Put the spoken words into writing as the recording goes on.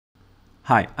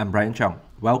Hi, I'm Brian Cheong.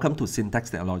 Welcome to Syntax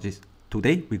Technologies.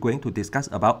 Today, we're going to discuss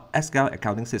about SQL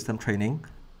Accounting System Training,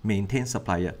 Maintain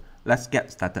Supplier. Let's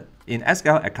get started. In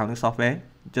SQL Accounting Software,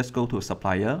 just go to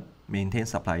Supplier, Maintain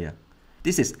Supplier.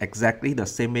 This is exactly the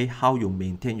same way how you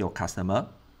maintain your customer,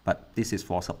 but this is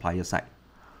for supplier side.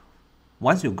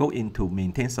 Once you go into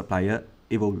Maintain Supplier,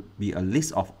 it will be a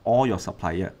list of all your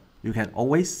supplier. You can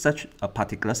always search a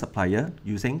particular supplier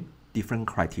using different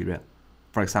criteria.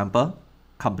 For example,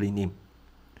 company name.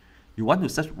 You want to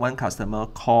search one customer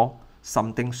called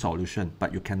something solution,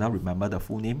 but you cannot remember the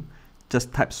full name.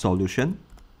 Just type solution,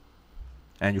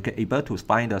 and you can able to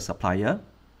find the supplier,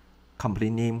 company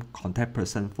name, contact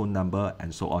person, phone number,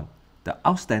 and so on. The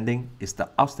outstanding is the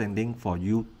outstanding for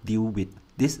you deal with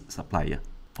this supplier.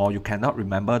 Or you cannot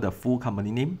remember the full company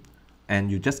name,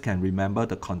 and you just can remember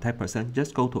the contact person.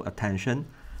 Just go to attention,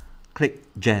 click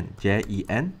Jen,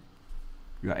 J-E-N.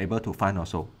 You are able to find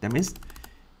also. That means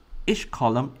each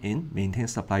column in maintain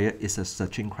supplier is a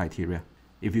searching criteria.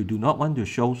 If you do not want to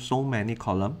show so many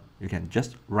columns, you can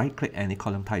just right click any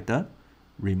column title,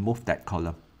 remove that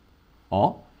column.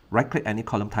 Or right click any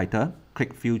column title,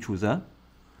 click field chooser,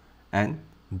 and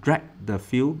drag the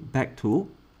field back to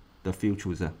the field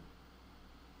chooser.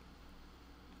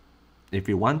 If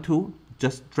you want to,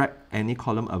 just drag any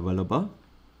column available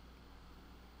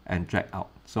and drag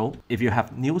out. So if you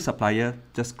have new supplier,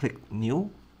 just click new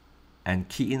and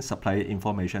key in supplier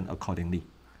information accordingly.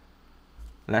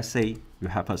 Let's say you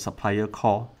have a supplier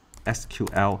called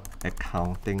SQL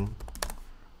Accounting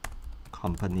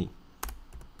Company.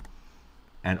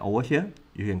 And over here,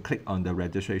 you can click on the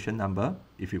registration number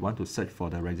if you want to search for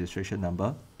the registration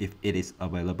number, if it is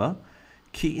available.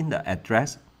 Key in the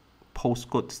address,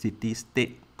 postcode, city,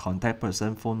 state, contact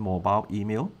person, phone, mobile,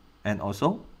 email, and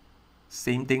also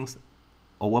same things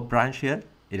over branch here.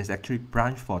 It is actually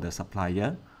branch for the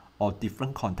supplier or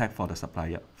different contact for the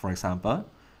supplier. For example,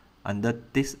 under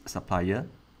this supplier,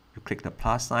 you click the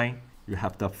plus sign, you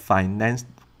have the finance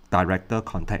director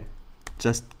contact.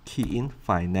 Just key in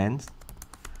finance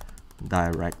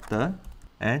director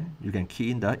and you can key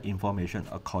in the information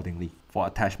accordingly. For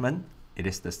attachment, it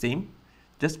is the same.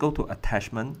 Just go to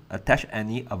attachment, attach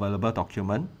any available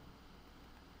document.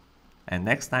 And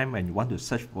next time when you want to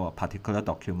search for a particular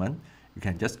document, you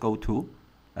can just go to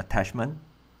attachment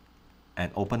and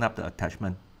open up the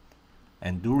attachment.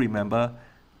 And do remember,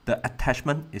 the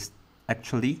attachment is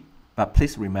actually, but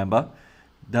please remember,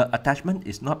 the attachment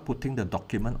is not putting the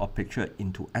document or picture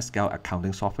into SQL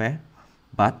Accounting Software,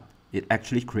 but it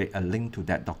actually create a link to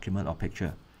that document or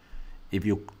picture. If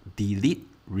you delete,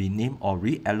 rename, or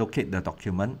reallocate the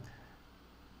document,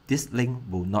 this link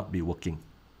will not be working.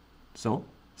 So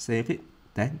save it,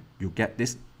 then you get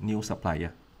this new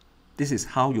supplier. This is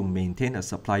how you maintain a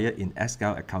supplier in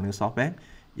SQL Accounting Software.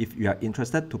 If you are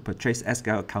interested to purchase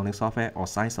SQL Accounting Software or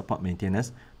sign support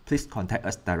maintenance, please contact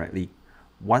us directly.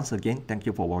 Once again, thank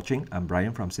you for watching. I'm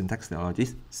Brian from Syntax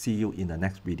Technologies. See you in the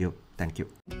next video. Thank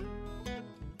you.